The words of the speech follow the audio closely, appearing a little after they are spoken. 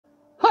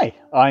Hi,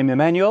 I'm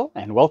Emmanuel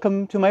and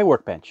welcome to my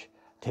workbench.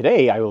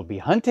 Today I will be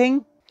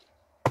hunting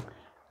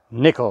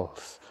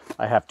nickels.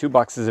 I have 2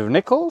 boxes of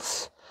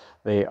nickels.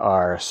 They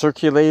are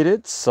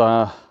circulated,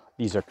 so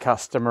these are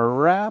customer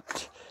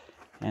wrapped,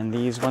 and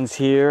these ones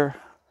here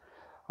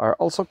are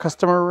also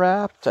customer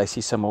wrapped. I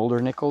see some older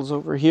nickels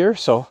over here,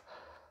 so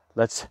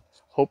let's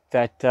hope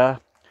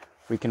that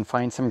we can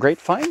find some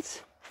great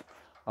finds.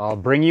 I'll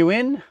bring you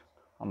in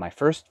on my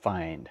first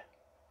find.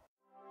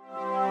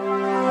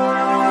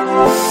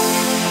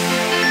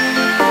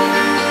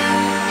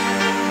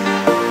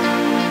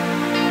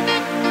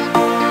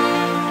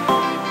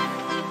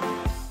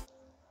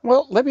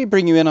 Well, let me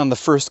bring you in on the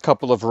first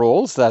couple of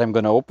rolls that I'm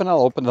going to open.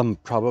 I'll open them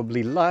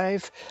probably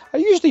live. I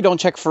usually don't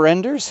check for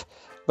enders,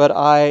 but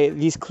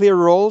these clear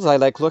rolls, I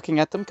like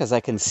looking at them because I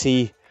can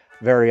see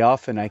very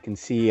often. I can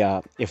see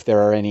if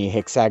there are any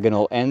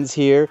hexagonal ends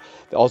here.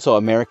 Also,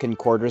 American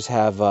quarters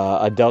have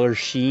a duller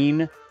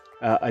sheen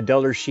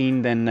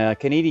than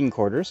Canadian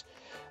quarters.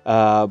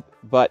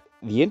 But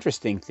the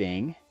interesting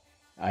thing,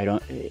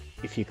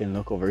 if you can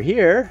look over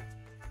here,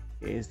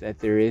 is that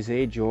there is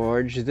a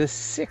George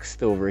VI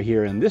over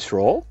here in this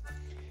roll,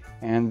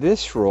 and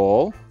this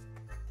roll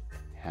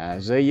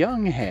has a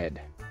young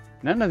head.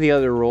 None of the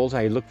other rolls,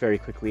 I look very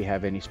quickly,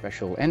 have any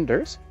special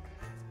enders.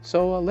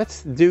 So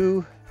let's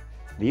do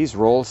these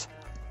rolls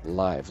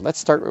live. Let's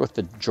start with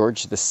the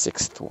George VI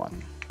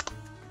one.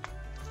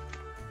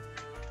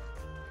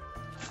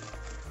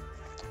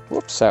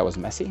 Whoops, that was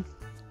messy.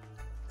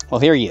 Well,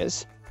 here he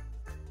is.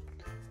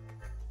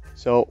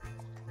 So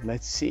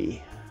let's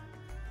see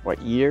what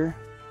year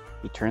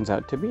he turns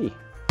out to be.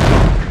 Look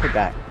at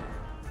that,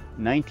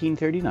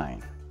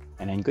 1939,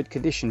 and in good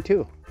condition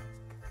too.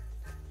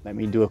 Let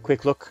me do a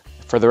quick look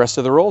for the rest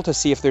of the roll to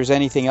see if there's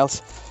anything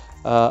else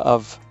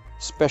of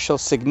special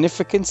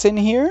significance in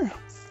here.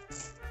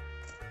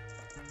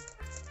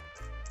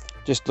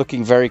 Just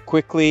looking very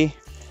quickly,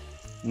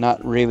 not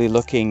really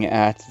looking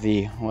at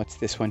what's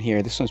this one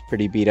here? This one's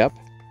pretty beat up.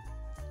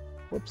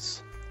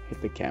 Whoops,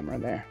 hit the camera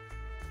there.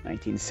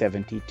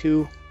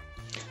 1972.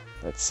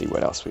 Let's see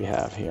what else we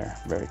have here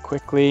very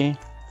quickly.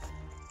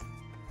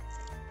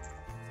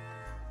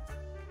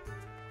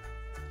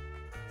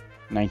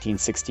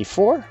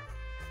 (1964).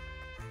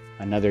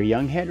 Another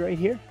young head right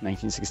here,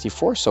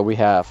 1964. So we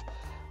have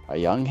a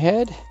young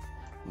head,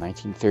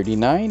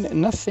 1939.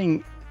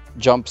 Nothing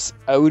jumps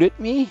out at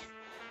me.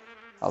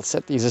 I'll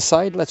set these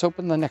aside. Let's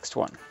open the next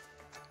one.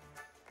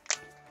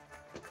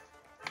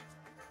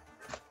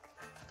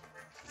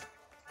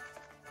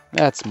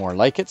 That's more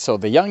like it. So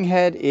the young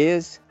head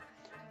is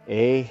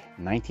a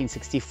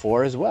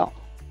 1964 as well.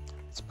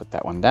 Let's put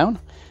that one down.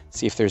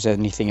 See if there's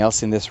anything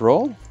else in this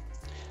roll.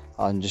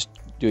 I'm just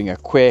doing a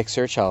quick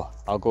search.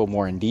 I'll go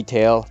more in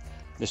detail.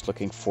 Just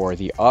looking for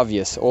the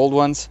obvious old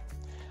ones.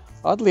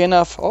 Oddly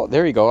enough, oh,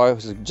 there you go. I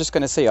was just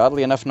going to say,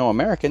 oddly enough, no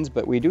Americans,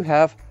 but we do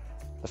have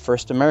the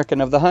first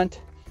American of the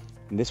hunt.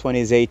 And this one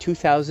is a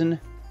 2000,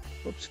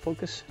 whoops,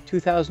 focus,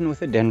 2000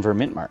 with a Denver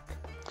mint mark.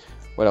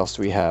 What else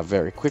do we have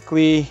very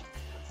quickly?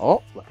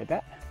 Oh, look at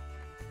that.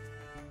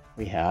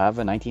 We have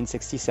a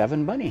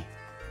 1967 bunny.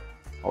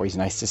 Always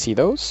nice to see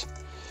those.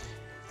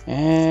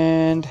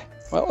 And,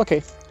 well,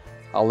 okay.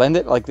 I'll end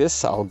it like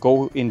this. I'll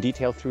go in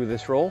detail through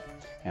this roll,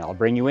 and I'll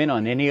bring you in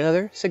on any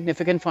other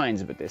significant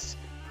finds. But this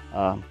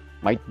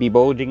might be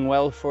boding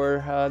well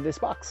for this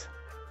box.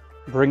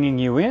 Bringing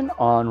you in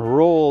on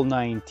roll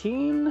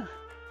 19,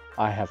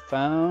 I have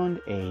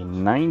found a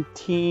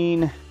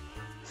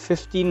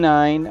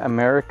 1959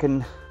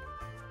 American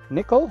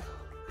nickel.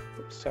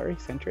 Oops, sorry,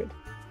 centered.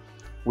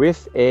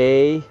 With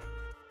a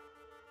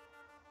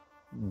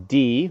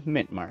D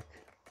mint mark.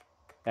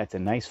 That's a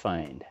nice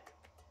find.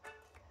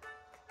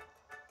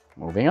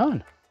 Moving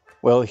on.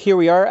 Well, here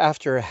we are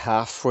after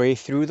halfway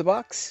through the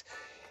box.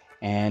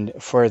 And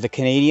for the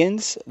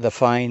Canadians, the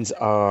finds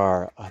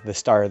are the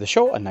star of the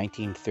show, a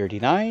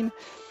 1939, a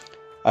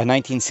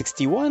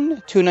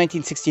 1961, 2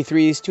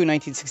 1963s, 2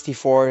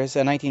 1964s,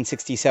 a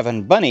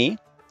 1967 bunny,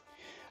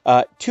 2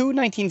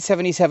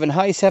 1977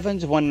 high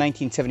sevens, 1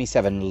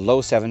 1977 low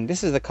seven.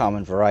 This is the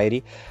common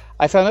variety.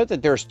 I found out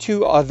that there's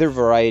 2 other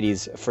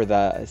varieties for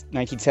the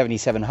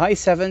 1977 high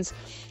sevens.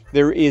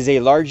 There is a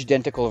large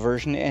dentical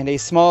version and a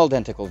small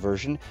dentical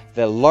version.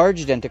 The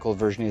large dentical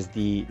version is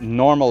the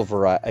normal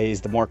variety,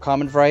 is the more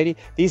common variety.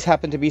 These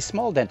happen to be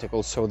small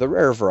denticles, so the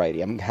rare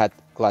variety. I'm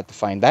glad to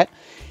find that.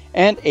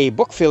 And a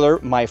book filler,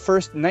 my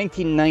first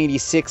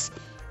 1996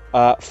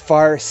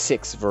 Far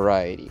 6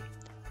 variety.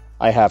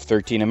 I have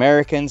 13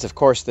 Americans, of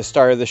course, the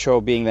star of the show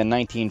being the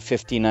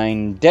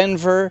 1959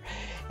 Denver,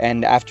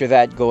 and after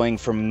that going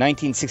from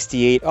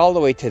 1968 all the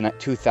way to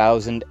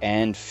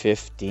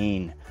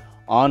 2015.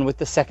 On with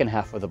the second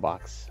half of the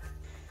box.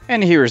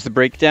 And here's the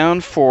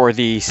breakdown for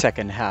the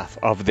second half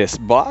of this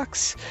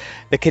box.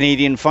 The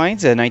Canadian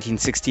finds a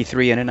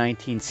 1963 and a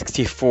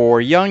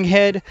 1964 young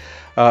head,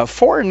 4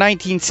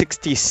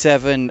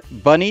 1967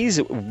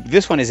 bunnies.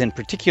 This one is in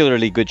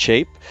particularly good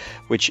shape,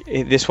 which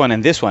this one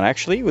and this one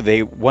actually,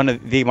 they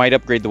might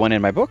upgrade the one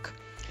in my book.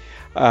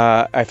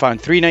 I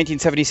found 3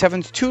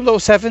 1977s, 2 low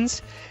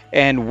 7s,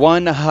 and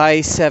 1 high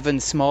 7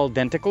 small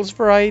denticles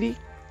variety.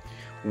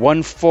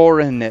 1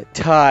 foreign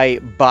Thai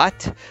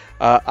bot.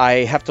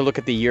 I have to look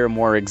at the year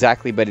more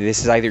exactly, but this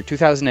is either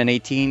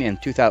 2018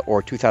 and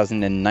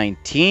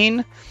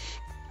 2019.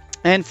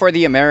 And for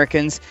the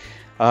Americans,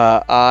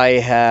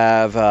 I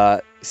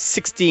have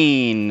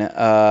 16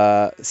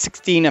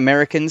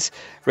 Americans,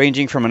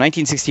 ranging from a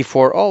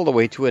 1964 all the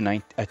way to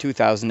a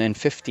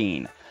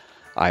 2015.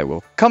 I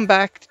will come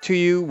back to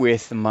you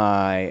with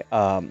my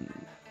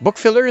book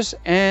fillers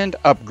and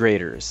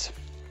upgraders.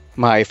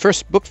 My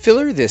first book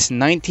filler, this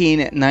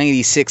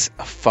 1996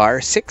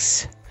 Far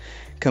 6,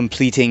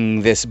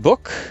 completing this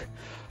book.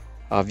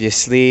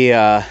 Obviously,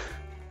 a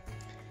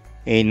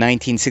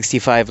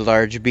 1965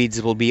 large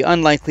beads will be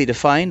unlikely to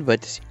find,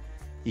 but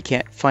you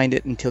can't find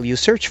it until you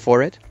search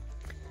for it.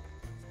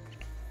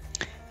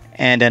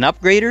 And an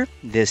upgrader,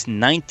 this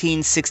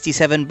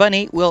 1967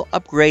 bunny will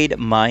upgrade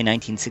my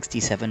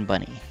 1967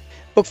 bunny.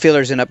 Book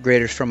fillers and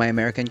upgraders for my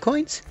American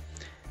coins.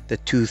 The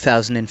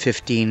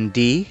 2015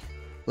 D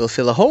will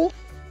fill a hole.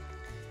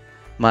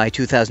 My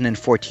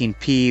 2014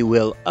 P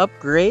will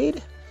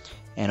upgrade.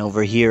 And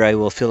over here I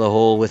will fill a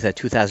hole with a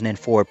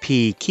 2004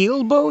 P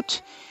keel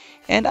boat.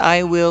 And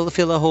I will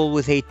fill a hole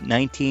with a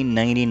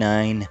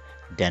 1999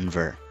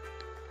 Denver.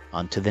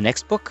 On to the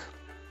next book.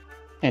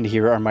 And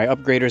here are my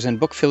upgraders and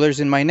book fillers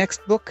in my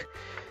next book.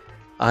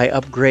 I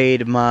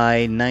upgrade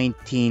my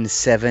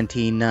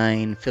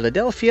 1979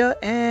 Philadelphia,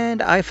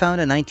 and I found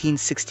a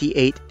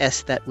 1968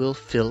 S that will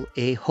fill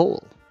a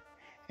hole.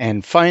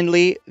 And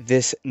finally,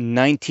 this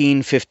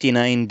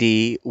 1959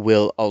 D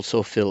will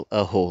also fill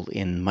a hole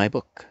in my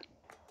book.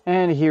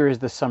 And here is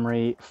the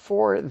summary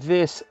for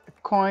this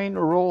coin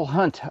roll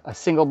hunt. A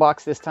single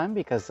box this time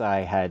because I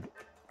had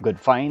good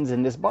finds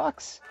in this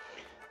box.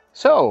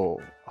 So,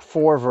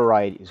 4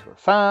 varieties were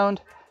found,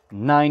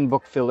 9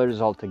 book fillers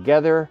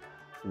altogether,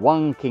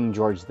 1 King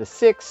George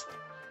VI,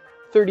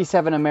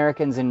 37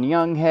 Americans and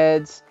young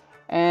heads,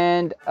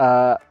 and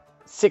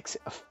 6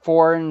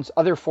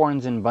 other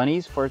foreigns and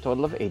bunnies for a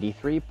total of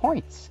 83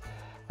 points.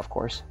 Of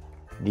course,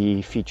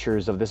 the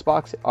features of this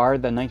box are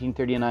the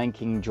 1939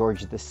 King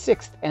George VI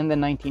and the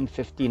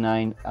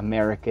 1959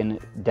 American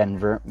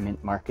Denver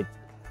Mint marked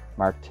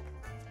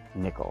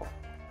nickel.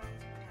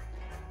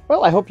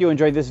 Well, I hope you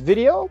enjoyed this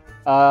video.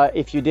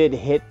 If you did,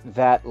 hit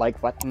that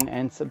like button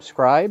and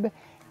subscribe,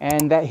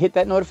 and hit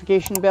that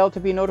notification bell to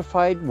be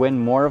notified when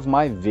more of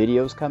my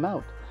videos come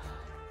out.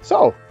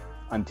 So,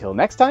 until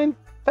next time,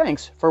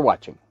 thanks for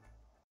watching.